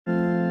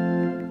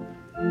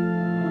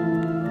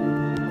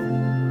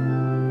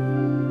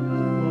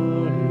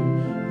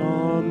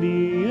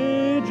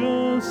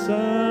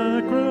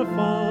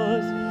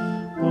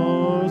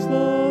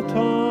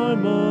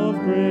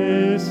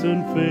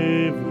and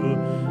favor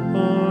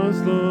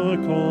as the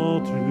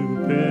call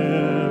to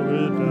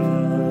paradise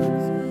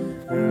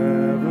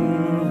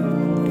ever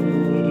would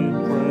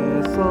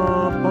impress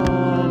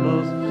upon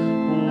us.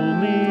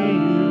 Only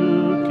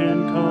you can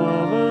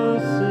cover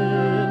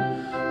sin.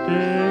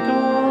 Take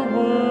our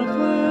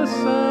worthless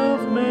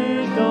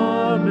self-made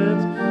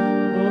garments,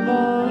 all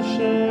the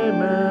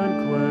shame and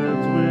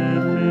cleanse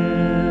within.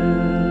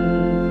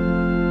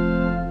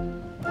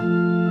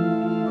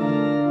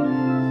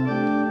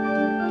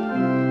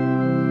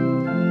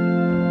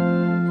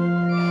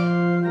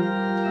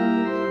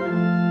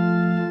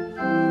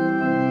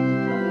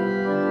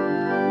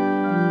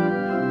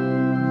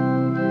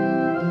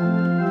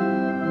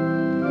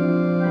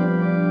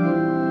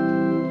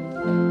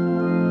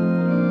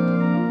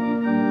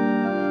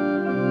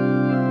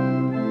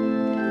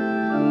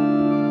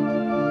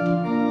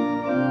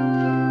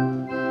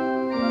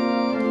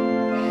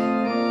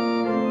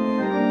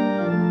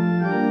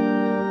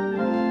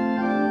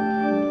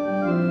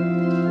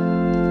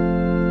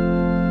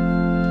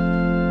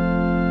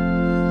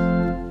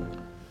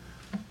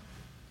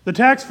 The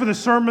text for the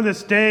sermon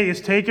this day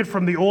is taken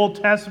from the Old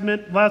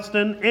Testament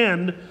lesson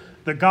and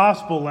the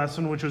gospel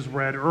lesson, which was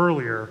read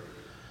earlier.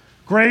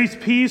 Grace,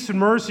 peace, and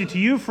mercy to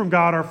you from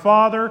God our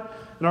Father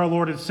and our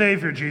Lord and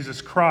Savior,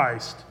 Jesus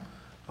Christ.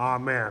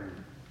 Amen.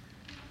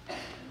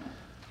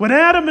 When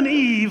Adam and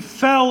Eve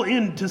fell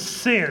into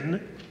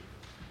sin,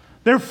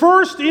 their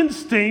first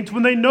instinct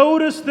when they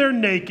noticed their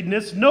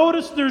nakedness,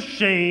 noticed their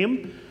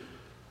shame,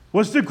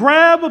 was to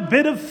grab a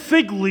bit of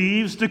fig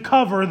leaves to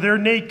cover their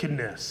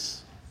nakedness.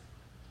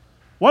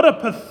 What a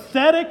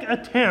pathetic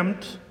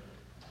attempt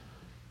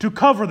to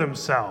cover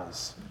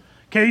themselves.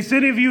 In case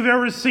any of you have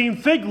ever seen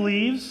fig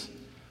leaves,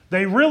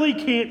 they really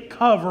can't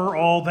cover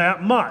all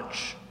that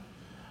much.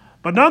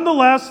 But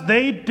nonetheless,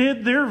 they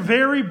did their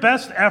very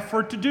best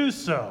effort to do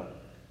so.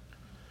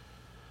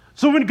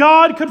 So when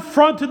God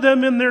confronted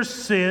them in their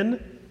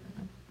sin,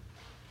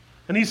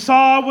 and he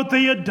saw what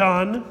they had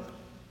done,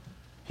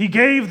 he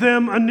gave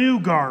them a new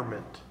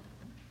garment,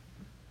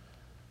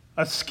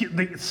 the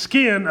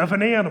skin of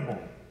an animal.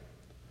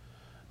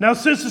 Now,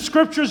 since the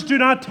scriptures do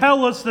not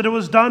tell us that it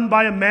was done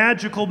by a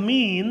magical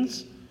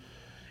means,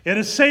 it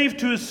is safe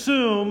to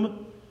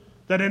assume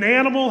that an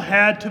animal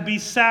had to be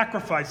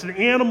sacrificed. An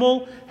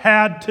animal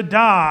had to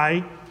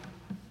die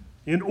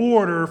in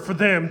order for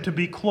them to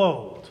be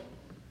clothed.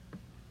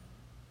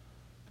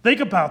 Think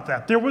about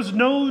that. There was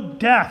no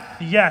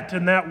death yet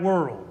in that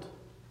world.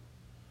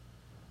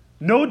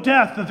 No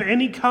death of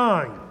any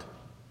kind.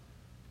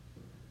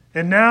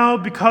 And now,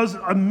 because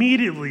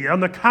immediately, on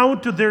the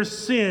count of their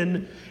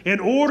sin, in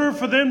order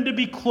for them to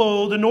be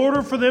clothed, in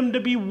order for them to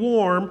be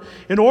warm,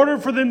 in order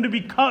for them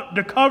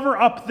to cover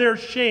up their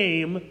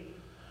shame,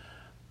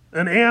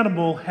 an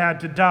animal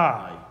had to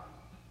die.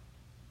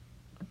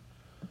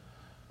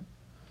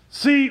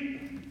 See,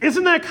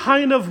 isn't that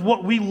kind of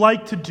what we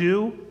like to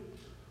do,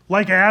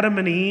 like Adam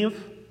and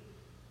Eve?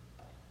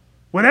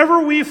 Whenever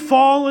we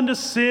fall into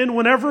sin,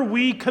 whenever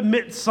we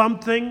commit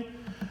something,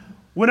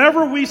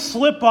 whenever we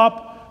slip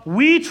up,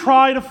 we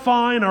try to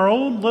find our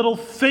own little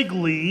fig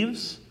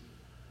leaves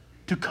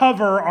to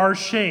cover our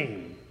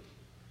shame.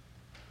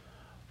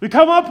 We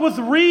come up with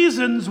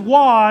reasons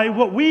why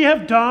what we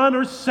have done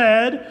or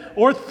said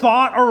or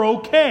thought are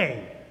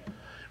okay.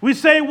 We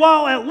say,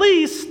 well, at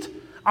least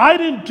I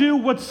didn't do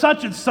what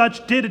such and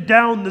such did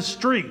down the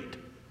street.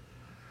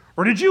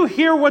 Or did you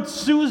hear what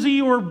Susie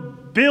or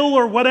Bill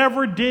or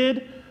whatever did?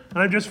 And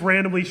I'm just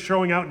randomly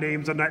throwing out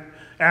names. I'm not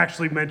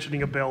actually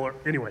mentioning a Bill or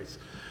anyways.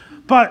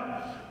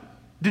 But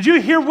did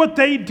you hear what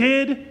they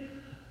did?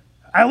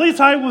 At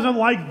least I wasn't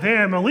like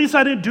them. At least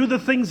I didn't do the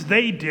things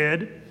they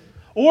did.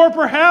 Or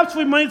perhaps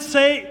we might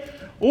say,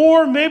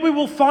 or maybe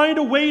we'll find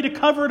a way to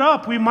cover it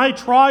up. We might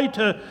try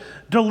to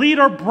delete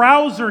our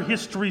browser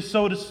history,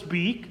 so to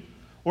speak,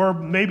 or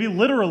maybe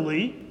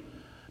literally,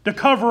 to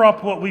cover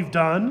up what we've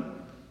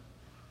done.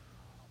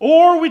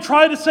 Or we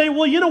try to say,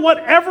 well, you know what?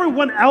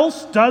 Everyone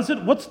else does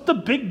it. What's the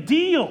big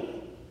deal?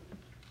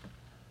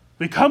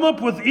 We come up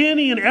with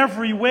any and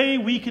every way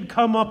we could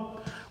come up.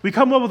 We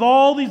come up with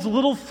all these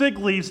little fig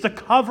leaves to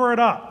cover it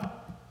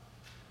up.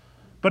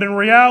 But in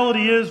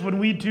reality is, when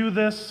we do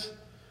this,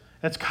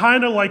 it's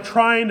kind of like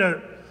trying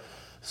to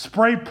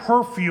spray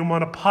perfume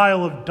on a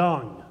pile of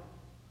dung.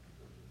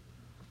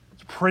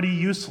 It's pretty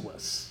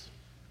useless.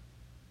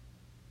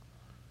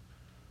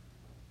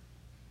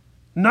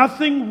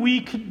 Nothing we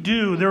could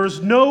do, there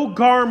is no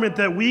garment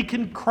that we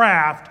can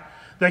craft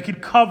that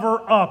could cover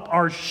up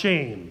our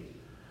shame,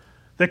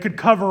 that could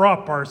cover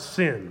up our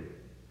sin.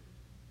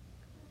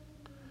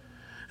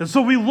 And so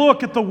we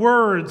look at the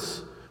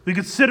words, we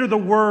consider the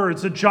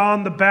words of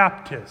John the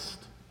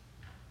Baptist.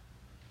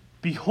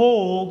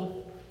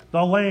 Behold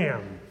the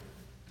Lamb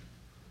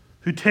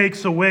who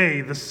takes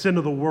away the sin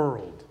of the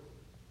world.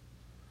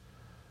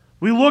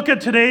 We look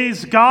at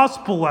today's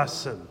gospel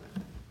lesson.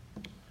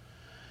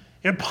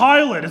 In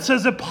Pilate, it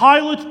says that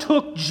Pilate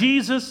took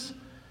Jesus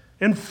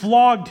and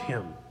flogged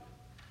him.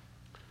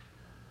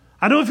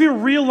 I don't know if you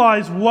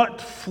realize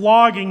what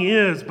flogging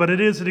is, but it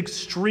is an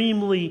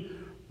extremely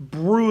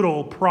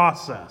brutal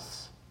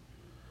process.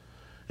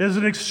 It is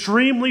an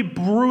extremely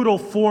brutal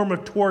form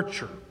of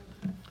torture.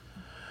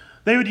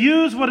 They would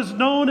use what is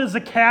known as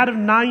a cat of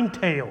nine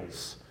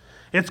tails.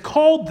 It's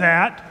called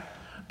that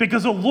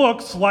because it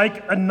looks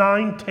like a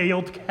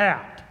nine-tailed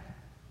cat.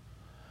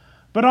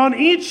 But on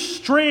each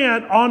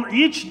strand,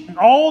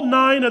 all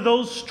 9 of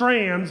those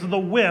strands of the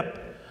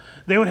whip,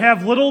 they would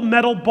have little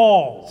metal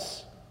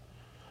balls.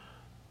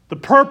 The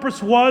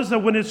purpose was that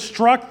when it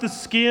struck the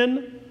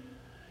skin,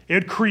 it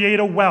would create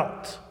a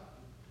welt.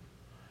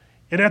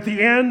 And at the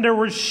end, there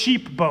was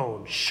sheep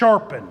bone,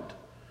 sharpened,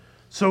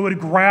 so it would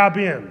grab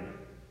in.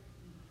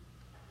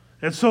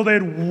 And so they'd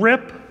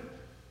rip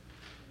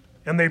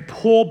and they'd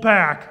pull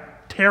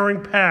back,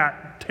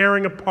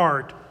 tearing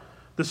apart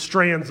the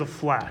strands of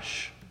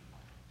flesh.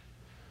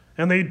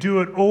 And they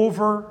do it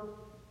over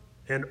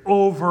and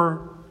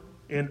over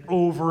and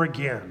over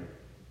again.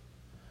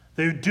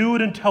 They would do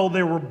it until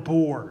they were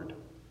bored.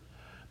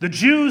 The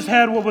Jews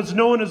had what was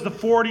known as the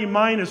 40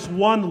 minus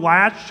 1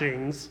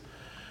 lashings.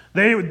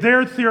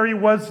 Their theory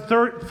was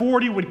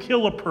 40 would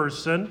kill a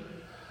person,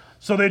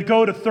 so they'd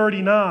go to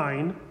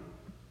 39.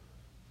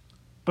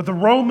 But the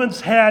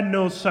Romans had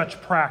no such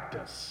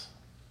practice.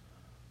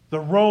 The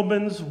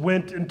Romans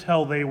went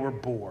until they were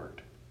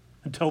bored,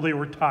 until they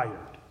were tired.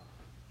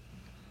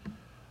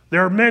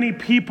 There are many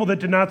people that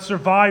did not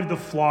survive the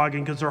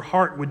flogging because their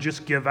heart would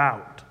just give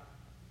out.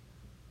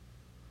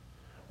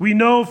 We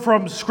know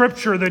from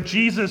Scripture that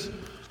Jesus'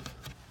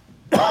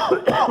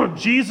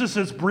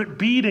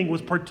 beating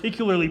was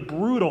particularly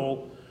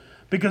brutal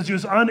because he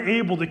was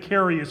unable to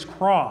carry his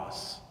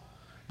cross.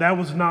 That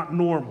was not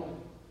normal.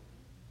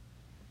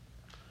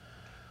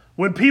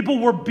 When people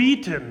were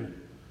beaten,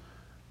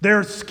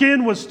 their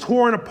skin was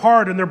torn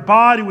apart and their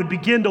body would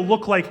begin to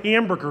look like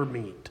hamburger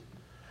meat.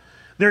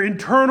 Their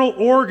internal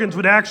organs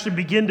would actually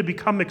begin to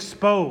become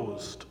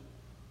exposed.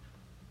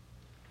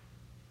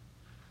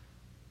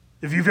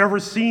 If you've ever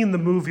seen the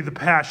movie The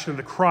Passion of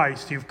the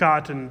Christ, you've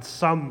gotten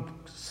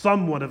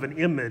somewhat of an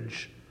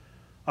image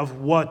of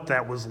what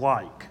that was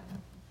like.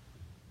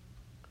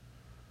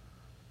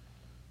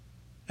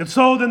 And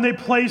so then they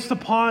placed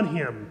upon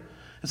him,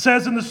 it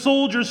says, and the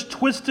soldiers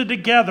twisted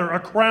together a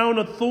crown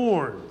of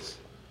thorns.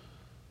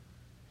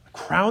 A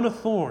crown of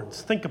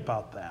thorns. Think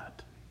about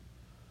that.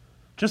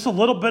 Just a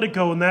little bit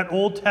ago in that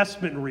Old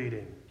Testament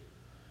reading,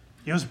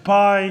 it was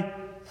by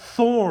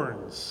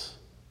thorns.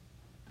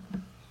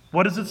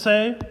 What does it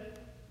say?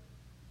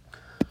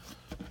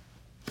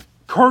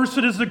 Cursed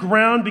is the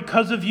ground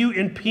because of you.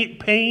 In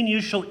pain you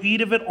shall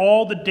eat of it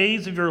all the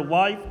days of your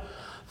life.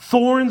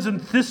 Thorns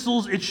and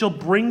thistles it shall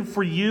bring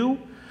for you,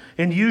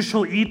 and you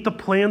shall eat the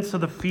plants of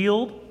the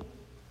field.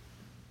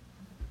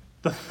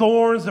 The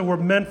thorns that were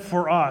meant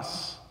for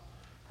us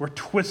were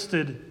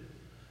twisted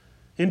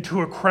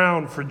into a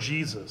crown for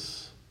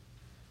Jesus.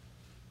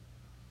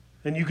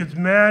 And you could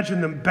imagine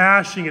them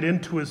bashing it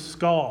into his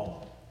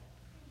skull,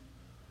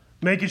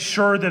 making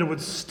sure that it would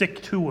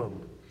stick to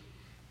him.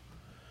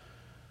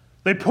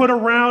 They put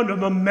around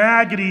him a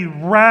maggoty,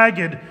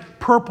 ragged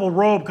purple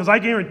robe, because I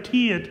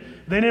guarantee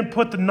it, they didn't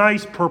put the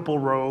nice purple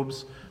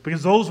robes,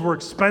 because those were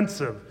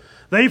expensive.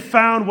 They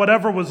found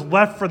whatever was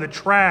left for the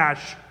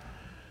trash,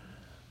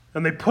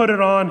 and they put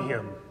it on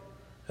him,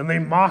 and they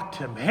mocked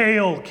him.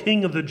 Hail,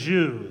 King of the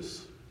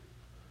Jews.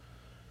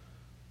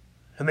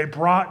 And they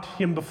brought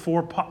him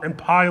before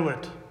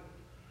Pilate.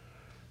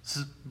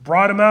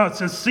 Brought him out. It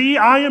says, see,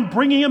 I am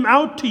bringing him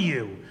out to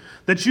you,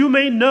 that you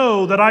may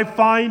know that I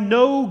find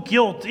no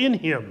guilt in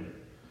him.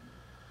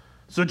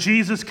 So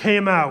Jesus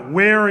came out,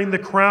 wearing the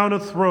crown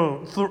of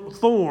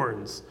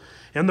thorns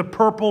and the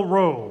purple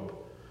robe.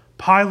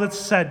 Pilate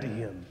said to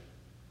him,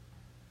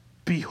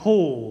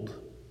 behold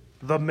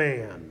the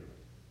man.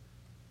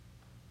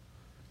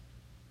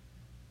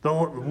 The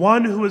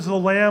one who is the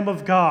Lamb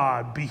of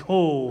God,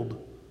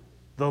 behold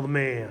the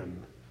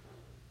man.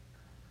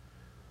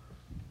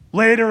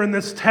 Later in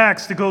this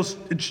text,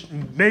 it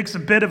makes a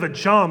bit of a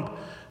jump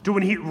to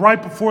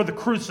right before the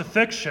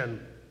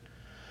crucifixion.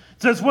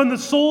 It says, when the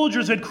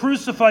soldiers had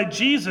crucified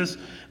Jesus,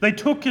 they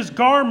took his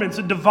garments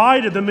and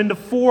divided them into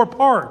 4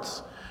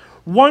 parts,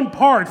 1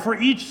 part for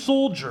each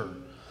soldier.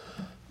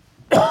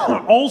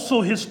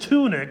 Also his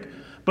tunic,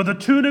 but the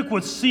tunic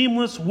was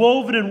seamless,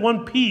 woven in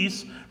one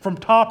piece from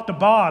top to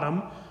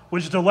bottom,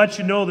 which is to let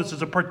you know this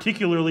is a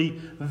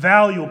particularly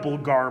valuable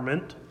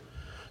garment.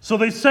 So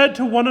they said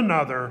to one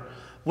another,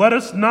 let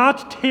us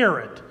not tear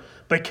it,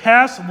 but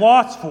cast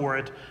lots for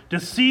it to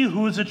see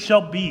whose it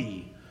shall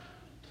be.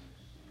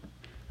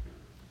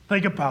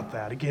 Think about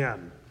that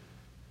again.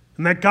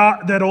 And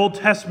that Old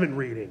Testament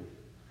reading.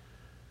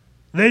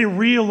 They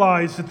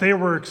realized that they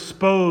were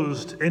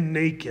exposed and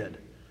naked,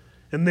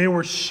 and they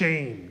were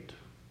shamed.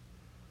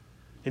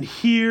 And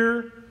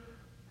here,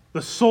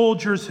 the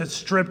soldiers had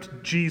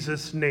stripped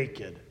Jesus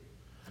naked.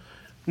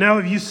 Now,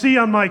 if you see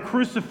on my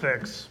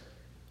crucifix,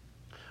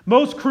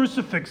 most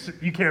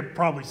crucifixes, you can't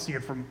probably see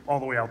it from all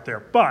the way out there,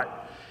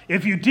 but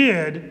if you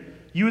did,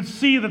 you would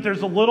see that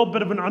there's a little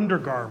bit of an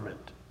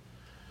undergarment.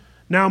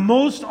 Now,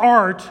 most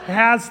art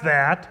has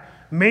that,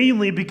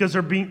 mainly because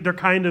they're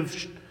kind of,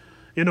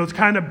 it's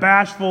kind of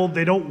bashful.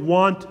 They don't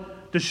want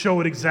to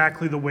show it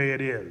exactly the way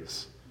it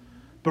is.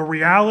 But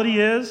reality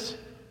is,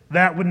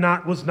 that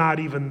was not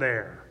even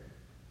there.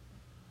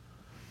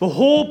 The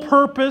whole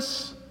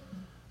purpose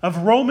of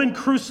Roman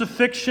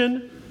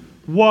crucifixion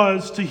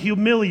was to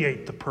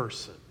humiliate the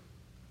person.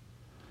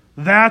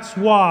 That's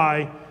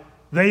why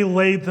they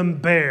laid them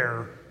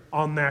bare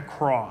on that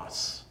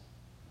cross.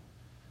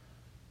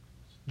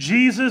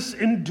 Jesus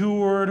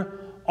endured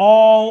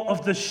all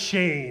of the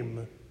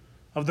shame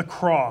of the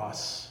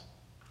cross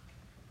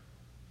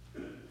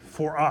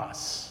for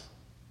us,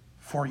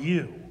 for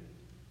you.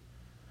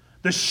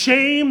 The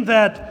shame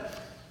that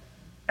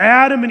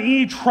Adam and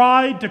Eve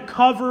tried to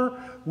cover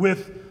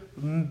with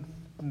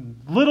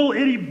little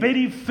itty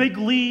bitty fig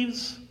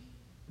leaves,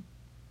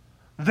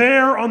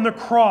 there on the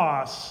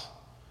cross,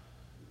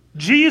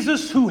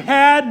 Jesus, who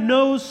had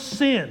no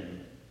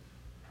sin,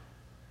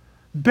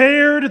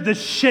 bared the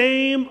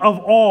shame of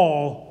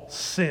all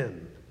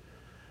sin.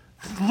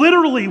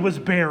 Literally was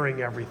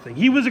bearing everything.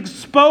 He was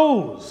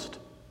exposed.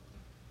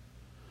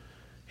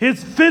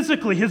 His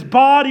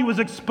body was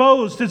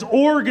exposed. His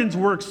organs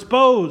were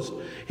exposed.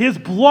 His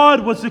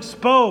blood was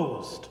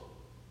exposed.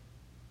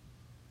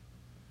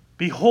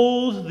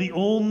 Behold the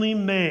only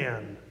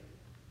man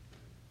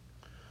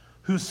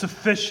who's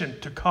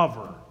sufficient to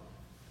cover.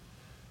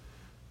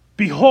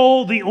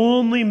 Behold the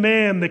only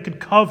man that could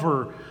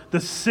cover the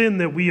sin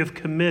that we have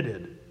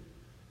committed.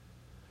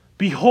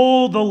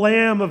 Behold the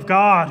Lamb of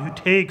God who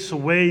takes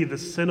away the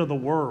sin of the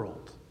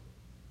world.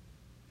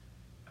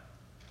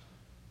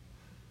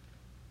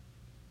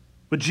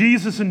 What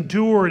Jesus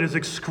endured is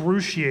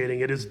excruciating.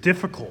 It is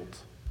difficult.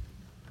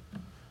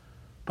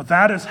 But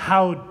that is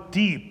how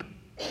deep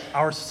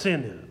our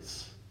sin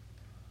is.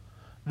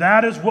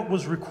 That is what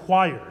was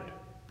required.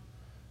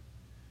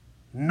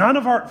 None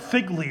of our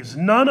fig leaves,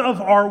 none of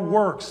our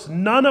works,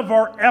 none of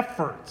our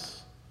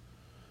efforts.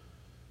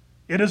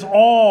 It is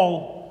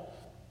all,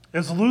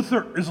 as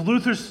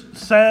Luther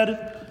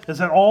said, is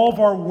that all of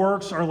our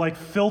works are like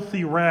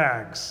filthy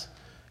rags,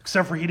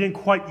 except for he didn't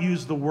quite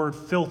use the word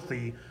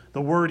filthy.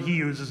 The word he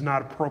used is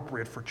not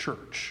appropriate for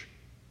church.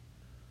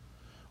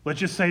 Let's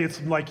just say it's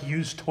like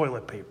used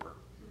toilet paper.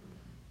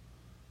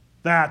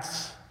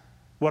 That's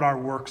what our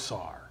works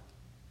are.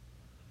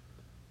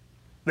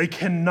 They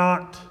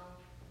cannot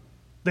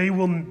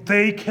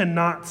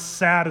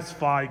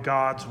satisfy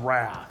God's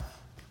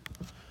wrath.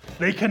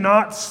 They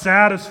cannot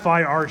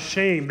satisfy our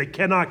shame. They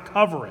cannot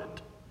cover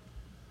it.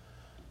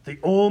 The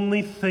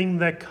only thing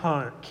that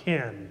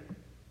can,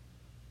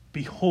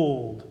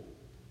 behold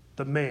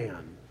the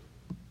man.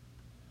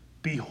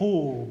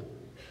 Behold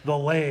the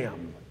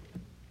Lamb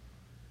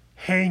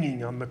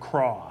hanging on the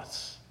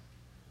cross,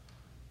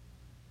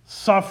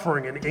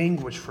 suffering and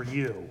anguish for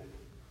you.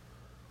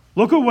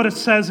 Look at what it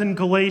says in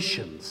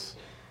Galatians.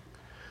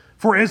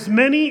 For as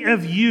many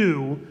of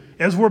you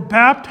as were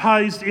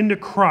baptized into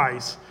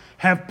Christ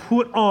have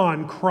put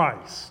on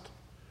Christ.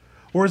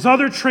 Or as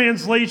other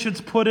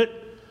translations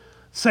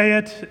say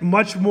it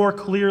much more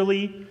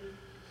clearly,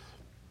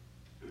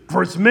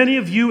 for as many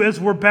of you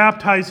as were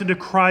baptized into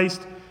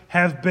Christ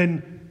have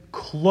been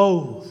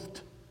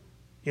clothed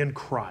in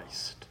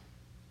Christ.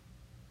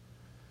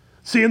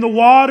 See, in the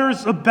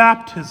waters of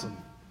baptism,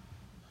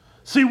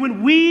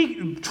 when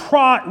we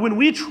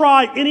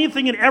try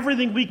anything and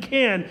everything we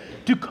can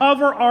to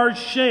cover our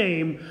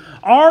shame,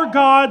 our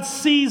God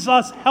sees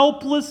us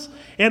helpless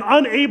and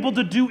unable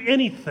to do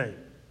anything.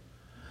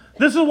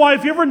 This is why,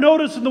 if you ever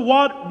notice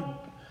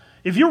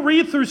if you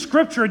read through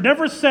Scripture, it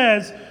never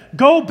says,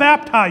 go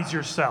baptize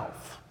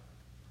yourself.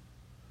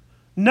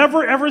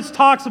 Never ever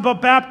talks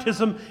about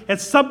baptism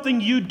as something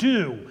you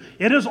do.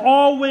 It is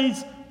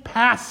always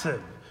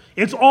passive.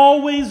 It's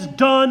always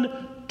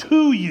done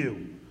to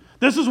you.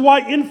 This is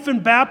why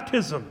infant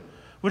baptism,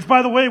 which,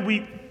 by the way,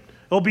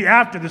 it'll be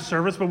after the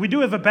service, but we do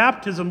have a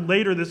baptism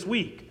later this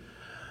week,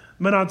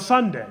 on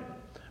Sunday.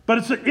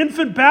 But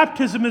infant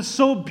baptism is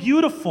so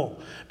beautiful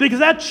because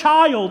that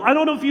child, I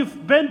don't know if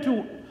you've been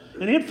to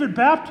an infant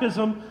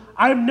baptism,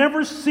 I've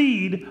never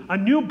seen a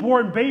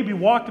newborn baby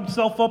walk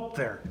himself up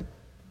there.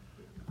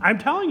 I'm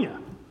telling you.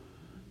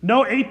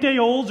 No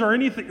 8-day-olds or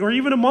anything, or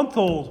even a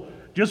month-old,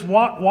 just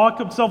walk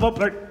himself up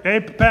like, hey,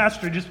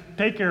 pastor, just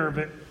take care of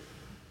it.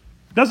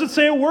 Doesn't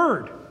say a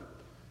word.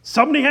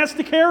 Somebody has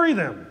to carry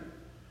them.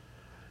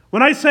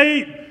 When I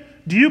say,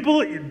 do you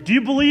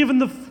believe in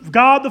the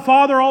God the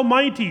Father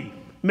Almighty,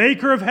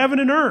 maker of heaven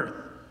and earth?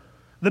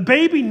 The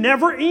baby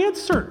never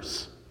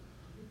answers.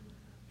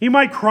 He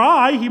might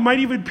cry, he might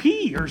even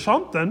pee or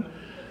something,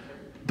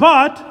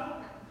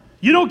 but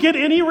you don't get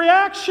any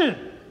reaction.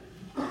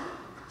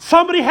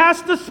 Somebody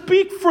has to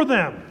speak for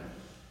them.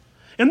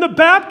 In the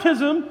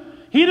baptism,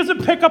 he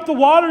doesn't pick up the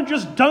water and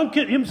just dunk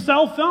it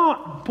himself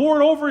out,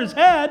 pour it over his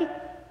head.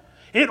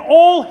 It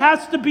all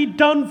has to be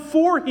done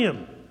for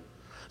him.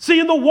 See,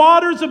 in the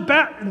waters of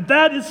baptism,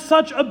 that is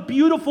such a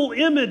beautiful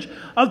image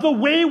of the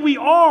way we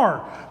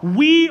are.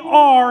 We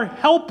are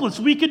helpless.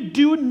 We could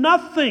do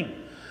nothing.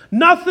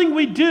 Nothing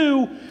we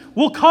do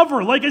will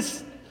cover.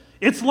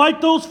 It's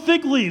like those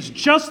fig leaves,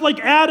 just like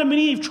Adam and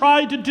Eve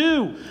tried to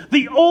do.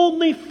 The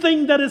only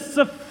thing that is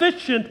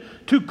sufficient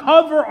to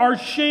cover our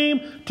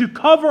shame, to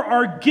cover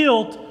our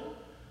guilt,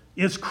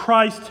 is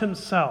Christ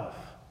himself.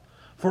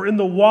 For in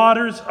the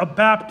waters of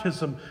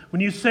baptism,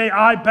 when you say,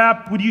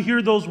 when you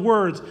hear those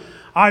words,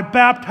 I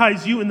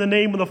baptize you in the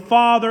name of the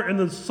Father and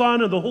the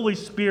Son and the Holy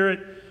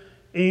Spirit,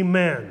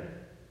 amen.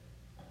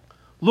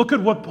 Look at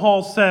what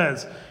Paul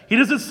says. He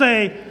doesn't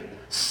say,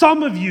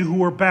 some of you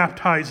who are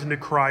baptized into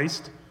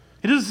Christ.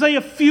 He doesn't say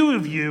a few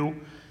of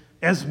you,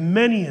 as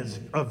many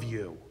of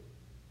you.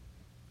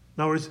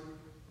 In other words,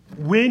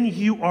 when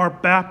you are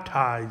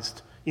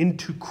baptized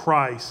into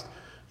Christ,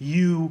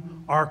 you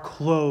are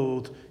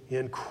clothed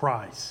in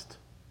Christ.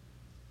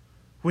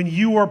 When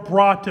you are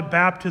brought to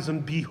baptism,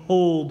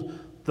 behold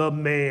the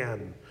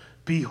man.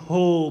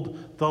 Behold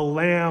the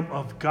Lamb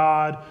of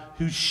God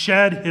who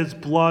shed his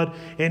blood,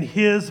 and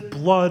his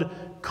blood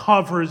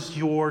covers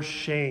your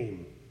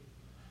shame.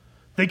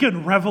 Think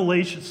in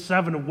Revelation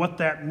 7 of what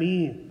that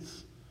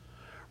means.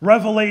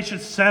 Revelation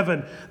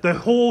 7, the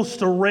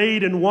host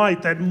arrayed in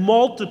white, that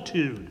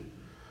multitude,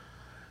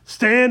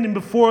 standing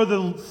before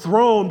the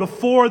throne,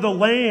 before the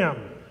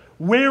Lamb,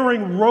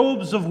 wearing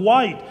robes of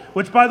white,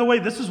 which, by the way,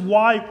 this is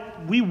why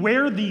we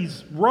wear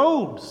these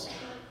robes.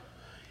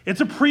 It's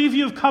a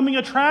preview of coming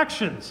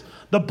attractions.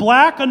 The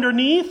black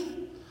underneath,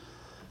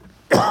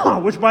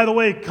 which, by the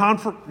way,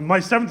 my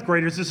 7th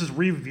graders, this is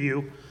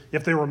review,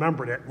 if they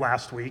remembered it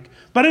last week.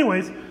 But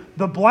anyways,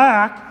 the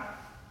black,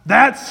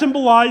 that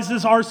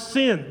symbolizes our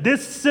sin.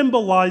 This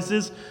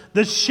symbolizes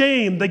the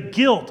shame, the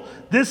guilt.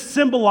 This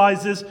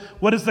symbolizes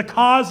what is the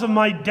cause of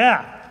my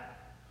death.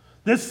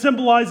 This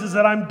symbolizes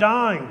that I'm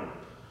dying.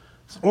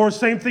 Or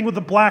same thing with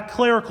the black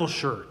clerical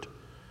shirt.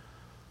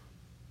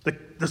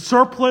 The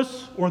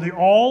surplice or the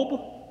alb,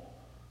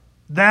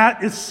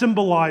 that is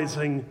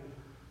symbolizing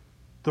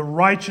the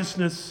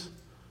righteousness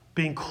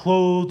being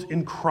clothed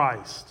in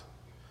Christ.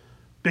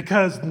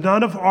 Because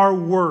none of our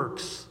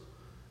works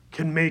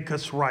can make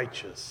us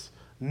righteous.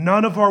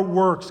 None of our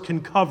works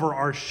can cover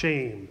our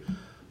shame.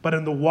 But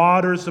in the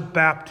waters of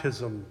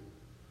baptism,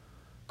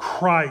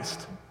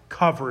 Christ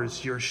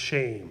covers your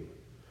shame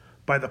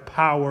by the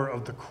power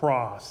of the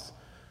cross,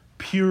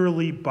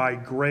 purely by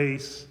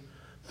grace,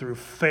 through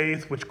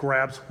faith which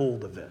grabs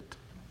hold of it,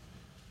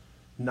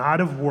 not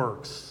of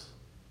works,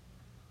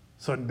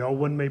 so no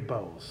one may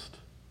boast.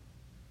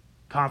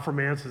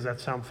 Confirmants, does that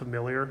sound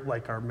familiar?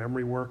 Like our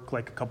memory work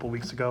like a couple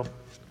weeks ago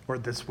or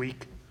this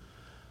week?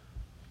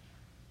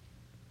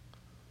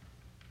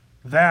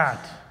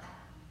 That,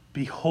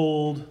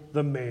 behold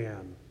the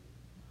man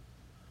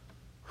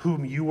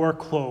whom you are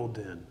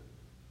clothed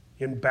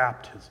in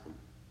baptism.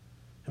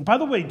 And by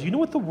the way, do you know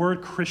what the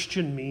word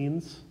Christian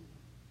means?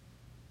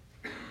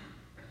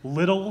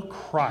 Little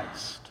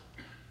Christ.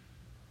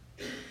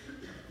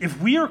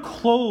 If we are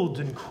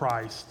clothed in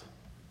Christ,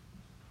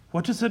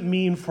 what does it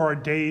mean for our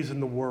days in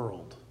the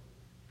world?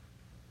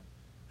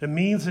 It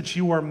means that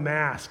you are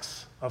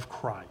masks of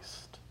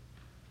Christ.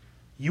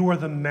 You are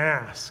the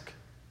mask.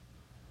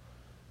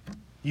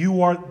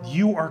 You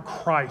are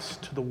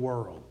Christ to the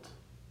world.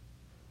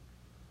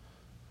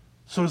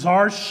 So as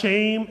our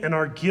shame and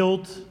our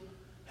guilt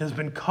has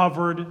been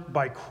covered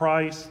by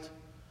Christ,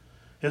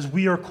 as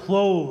we are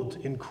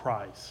clothed in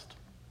Christ,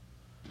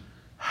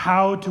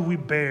 how do we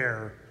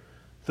bear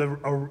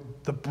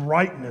the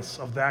brightness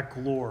of that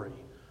glory,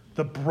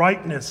 the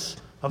brightness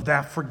of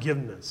that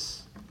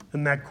forgiveness,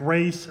 and that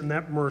grace and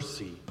that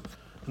mercy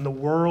in the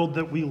world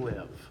that we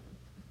live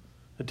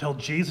until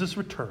Jesus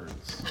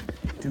returns?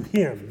 To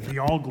him be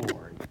all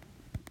glory.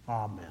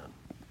 Amen.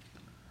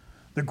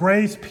 The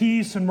grace,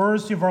 peace, and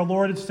mercy of our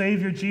Lord and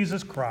Savior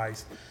Jesus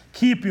Christ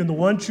keep you in the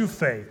one true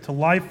faith to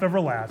life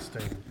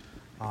everlasting.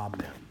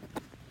 Amen.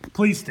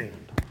 Please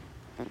stand.